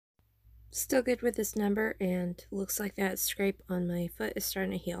Still good with this number, and looks like that scrape on my foot is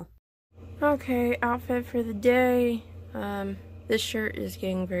starting to heal. Okay, outfit for the day. This shirt is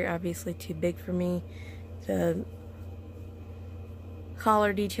getting very obviously too big for me. The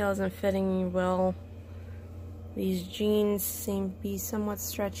collar detail isn't fitting me well. These jeans seem to be somewhat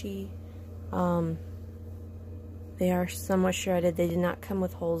stretchy. They are somewhat shredded. They did not come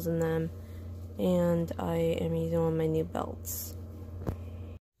with holes in them. And I am using one of my new belts.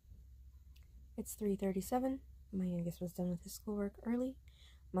 It's 3:37. My youngest was done with his schoolwork early.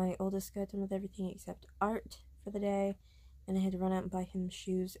 My oldest got done with everything except art for the day. And I had to run out and buy him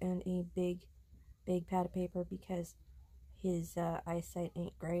shoes and a big pad of paper because his eyesight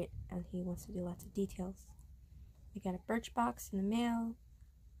ain't great and he wants to do lots of details. I got a Birchbox in the mail.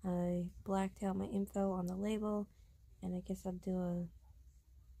 I blacked out my info on the label, and I guess I'll do a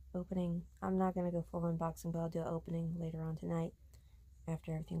opening. I'm not gonna go full unboxing, but I'll do an opening later on tonight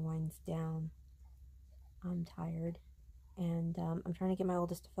after everything winds down. I'm tired, and I'm trying to get my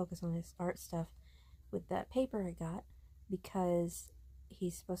oldest to focus on his art stuff with that paper I got because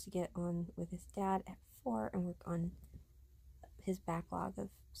he's supposed to get on with his dad at 4 and work on his backlog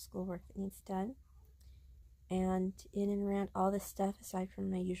of schoolwork that needs done. And in and around all this stuff, aside from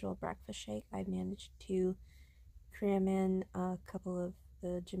my usual breakfast shake, I managed to cram in a couple of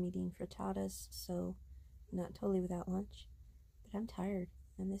the Jimmy Dean frittatas, so not totally without lunch. But I'm tired,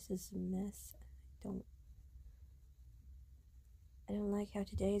 and this is a mess. I don't like how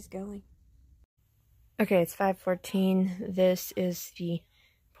today is going. Okay, it's 5:14. This is the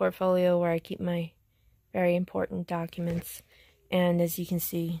portfolio where I keep my very important documents, and as you can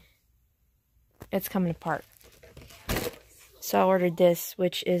see, it's coming apart. So I ordered this,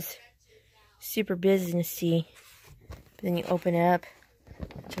 which is super businessy. But then you open it up.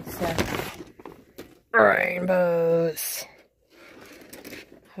 Check this out. Rainbows. I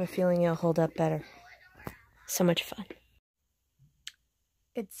have a feeling it'll hold up better. So much fun.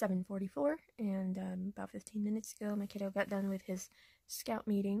 It's 7:44, and about 15 minutes ago, my kiddo got done with his scout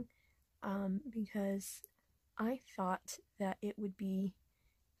meeting because I thought that it would be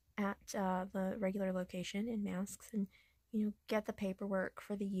at the regular location in Masks and, you know, get the paperwork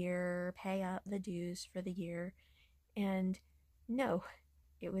for the year, pay up the dues for the year, and no,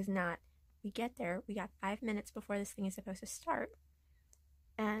 it was not. We get there, we got 5 minutes before this thing is supposed to start,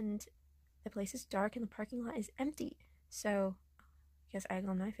 and the place is dark and the parking lot is empty. So, I guess egg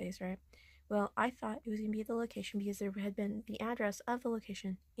on my face, right? Well, I thought it was going to be at the location because there had been the address of the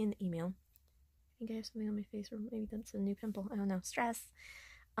location in the email. I think I have something on my face, or maybe that's a new pimple. I don't know. Stress.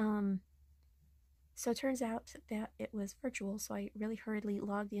 So it turns out that it was virtual, so I really hurriedly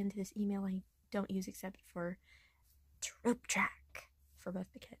logged into this email I don't use except for Troop Track for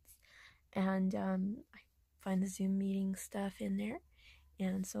both the kids. And I find the Zoom meeting stuff in there.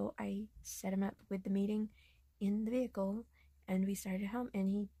 And so I set him up with the meeting in the vehicle, and we started home, and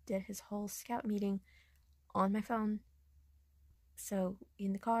he did his whole scout meeting on my phone. So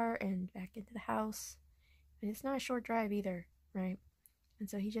in the car and back into the house. And it's not a short drive either, right? And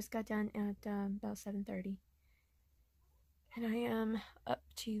so he just got done at about 7:30. And I am up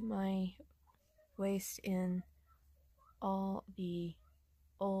to my waist in all the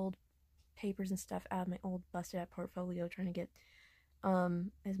old papers and stuff out of my old busted out portfolio, trying to get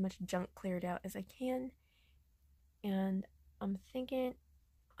as much junk cleared out as I can. And I'm thinking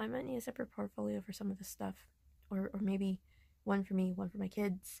I might need a separate portfolio for some of this stuff, or maybe one for me, one for my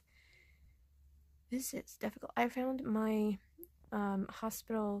kids. This is difficult. I found my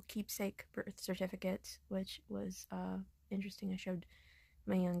hospital keepsake birth certificate, which was interesting. I showed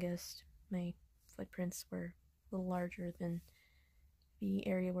my youngest. My footprints were a little larger than the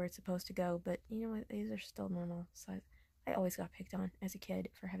area where it's supposed to go, but you know what? These are still normal size. I always got picked on as a kid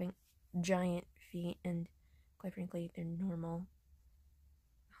for having giant feet, and quite frankly, they're normal.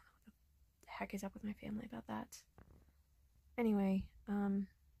 I don't know what the heck is up with my family about that. Anyway,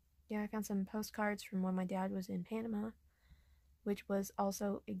 yeah, I found some postcards from when my dad was in Panama, which was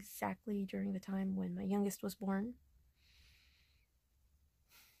also exactly during the time when my youngest was born.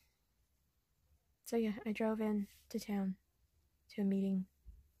 So yeah, I drove in to town to a meeting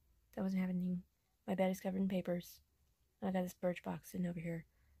that wasn't happening. My bed is covered in papers. And I got this Birchbox sitting over here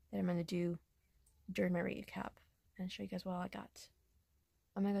that I'm going to do during my recap and show you guys what I got.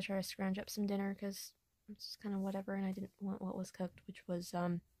 I'm going to go try to scrounge up some dinner because it's kind of whatever, and I didn't want what was cooked, which was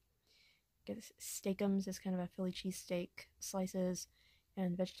get this steakums, this kind of a Philly cheesesteak, slices,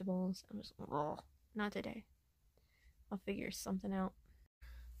 and vegetables. I'm just, not today. I'll figure something out.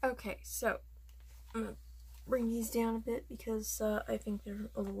 Okay, so I'm gonna bring these down a bit because I think they're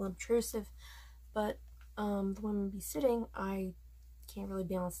a little obtrusive, but the one I'm gonna be sitting, I can't really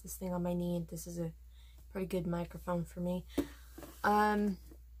balance this thing on my knee, and this is a pretty good microphone for me.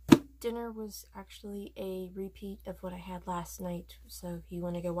 Dinner was actually a repeat of what I had last night, so if you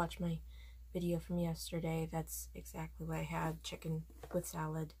want to go watch my video from yesterday, that's exactly what I had. Chicken with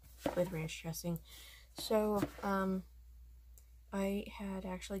salad with ranch dressing. So, I had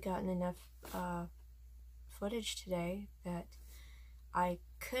actually gotten enough footage today that I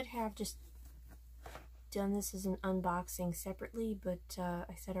could have just done this as an unboxing separately, but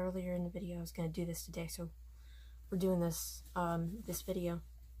I said earlier in the video I was going to do this today, so we're doing this this video.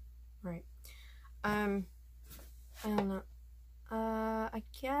 Right. I don't know. I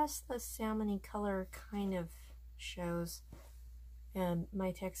guess the salmony color kind of shows, and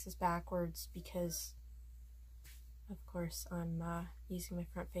my text is backwards because, of course, I'm using my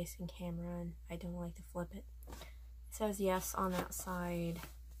front-facing camera and I don't like to flip it. It says yes on that side.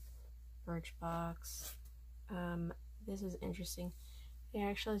 Birchbox. This is interesting. They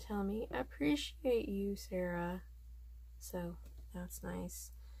actually tell me, appreciate you, Sarah. So, that's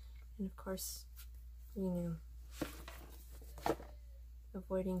nice. And of course, you know,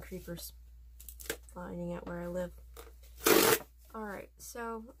 avoiding creepers finding out where I live. Alright,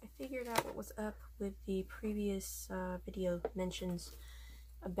 so I figured out what was up with the previous video mentions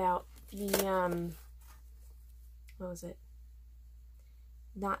about the, what was it?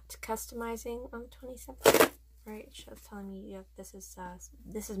 Not customizing on the 27th, right? It's telling me, yeah, this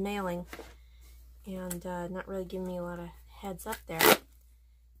is mailing, and not really giving me a lot of heads up there.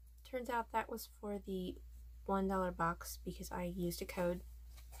 Turns out that was for the $1 box because I used a code.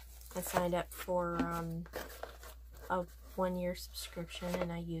 I signed up for a 1-year subscription,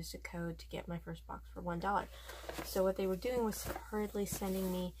 and I used a code to get my first box for $1. So what they were doing was hurriedly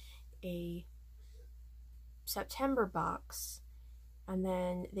sending me a September box, and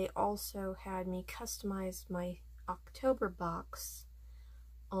then they also had me customize my October box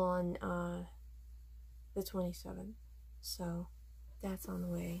on the 27th. So that's on the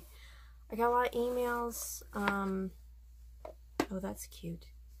way. I got a lot of emails. Oh, that's cute.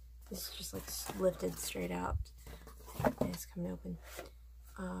 This is just like lifted straight out. It's coming open.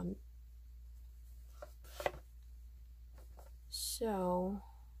 So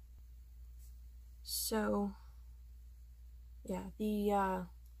yeah, the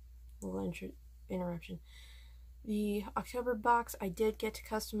little interruption. The October box I did get to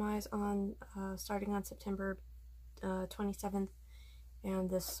customize on starting on September 27th, and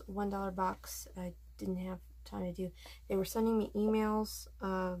this $1 box I didn't have time to do. They were sending me emails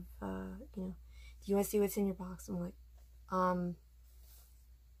of you know, do you want to see what's in your box? I'm like,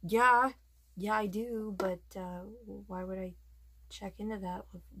 yeah I do, but why would I check into that?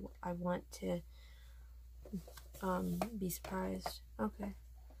 I want to be surprised. Okay,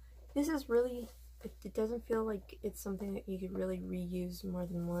 this is really, it doesn't feel like it's something that you could really reuse more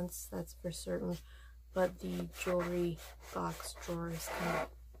than once, that's for certain, but the jewelry box drawer is kind of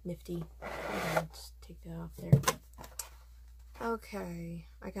nifty. I'll just take that off there. Okay,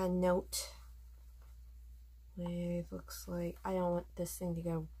 I got a note with, looks like, I don't want this thing to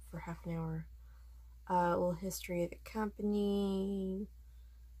go for half an hour. A little history of the company.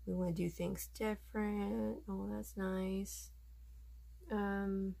 We want to do things different. Oh, that's nice.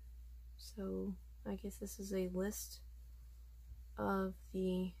 So I guess this is a list of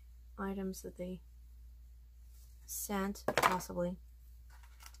the items that they sent, possibly.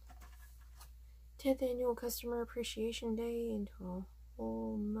 10th Annual Customer Appreciation Day into a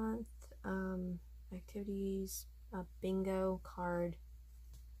whole month. Activities, a bingo card.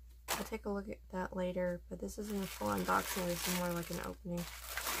 I'll take a look at that later, but this isn't a full unboxing, this is more like an opening.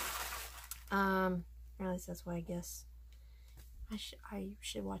 Or at least that's why I guess I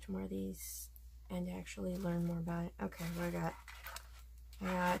should watch more of these and actually learn more about it. Okay, what I got? I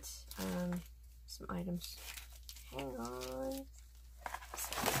got some items. Hang on.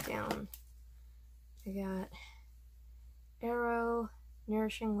 Set this down. I got Arrow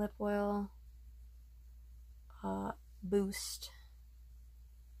Nourishing Lip Oil Boost.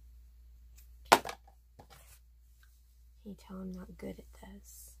 Can you tell I'm not good at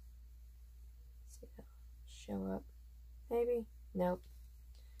this? Let's see if that'll show up. Maybe? Nope.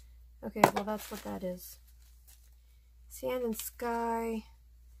 Okay, well that's what that is. Sand and Sky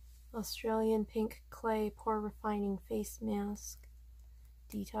Australian Pink Clay Pore Refining Face Mask.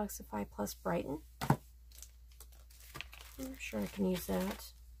 Detoxify Plus Brighten. I'm sure I can use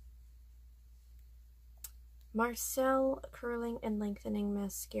that. Marcel Curling and Lengthening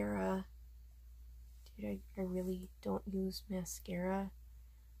Mascara. Dude, I really don't use mascara.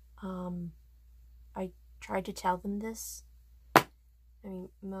 I tried to tell them this. I mean,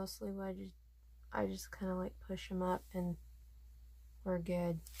 mostly what I just kind of like push them up and We're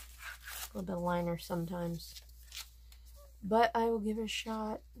good. A little bit of liner sometimes. But I will give it a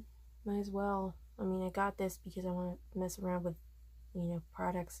shot. Might as well. I mean, I got this because I want to mess around with, you know,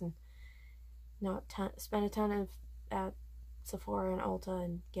 products and not spend a ton of at Sephora and Ulta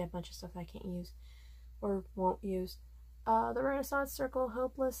and get a bunch of stuff I can't use or won't use. The Renaissance Circle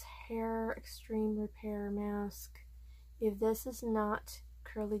Hopeless Hair Extreme Repair Mask. If this is not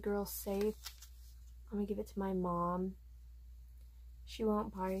Curly Girl safe, I'm gonna give it to my mom. She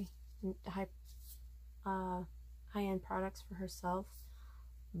won't buy high-end products for herself,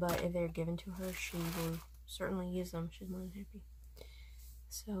 but if they're given to her, she will certainly use them. She's more than happy.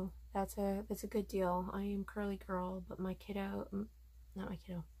 So that's a good deal. I am Curly Girl, but my kiddo, not my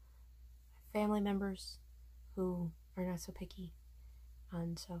kiddo, family members who are not so picky,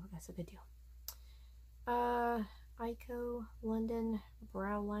 and so that's a good deal. Ico London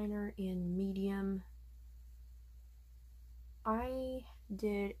Brow Liner in medium. I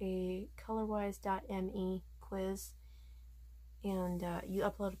did a colorwise.me quiz, and you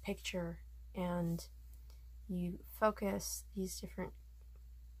upload a picture and you focus these different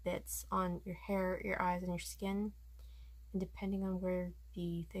bits on your hair, your eyes, and your skin, and depending on where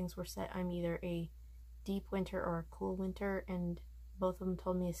the things were set, I'm either a deep winter or a cool winter, and both of them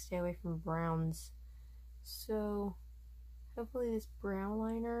told me to stay away from browns. So hopefully this brow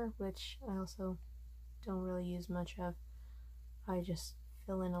liner, which I also don't really use much of, I just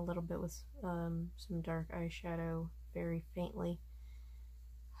fill in a little bit with some dark eyeshadow very faintly.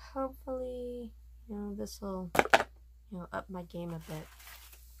 Hopefully, you know, this will, you know, up my game a bit.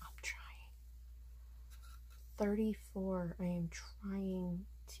 I'm trying. 34. I am trying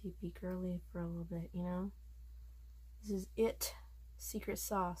to be girly for a little bit, you know? This is it. Secret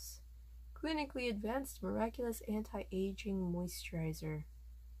Sauce. Clinically Advanced Miraculous Anti-Aging Moisturizer.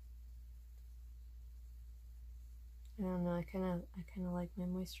 I don't know, I kind of like my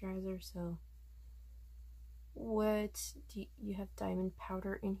moisturizer, so what do you have diamond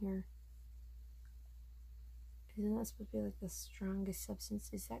powder in here? Isn't that supposed to be like the strongest substance?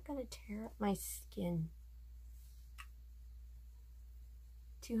 Is that gonna tear up my skin?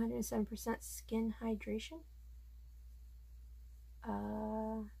 207% skin hydration?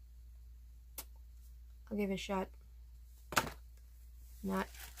 I'll give it a shot. Not,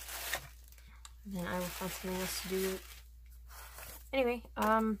 then I will find something else to do with it. Anyway,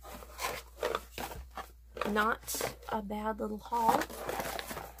 not a bad little haul.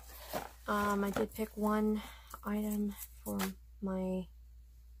 I did pick one item for my,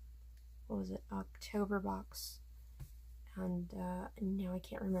 what was it, October box, and now I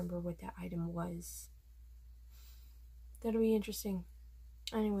can't remember what that item was. That'll be interesting.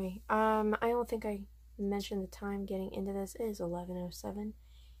 Anyway, I don't think I mentioned the time getting into this. It is 11:07, and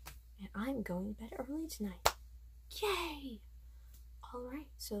I'm going to bed early tonight. Yay! Alright,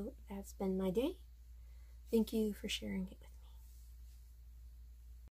 so that's been my day. Thank you for sharing it with me.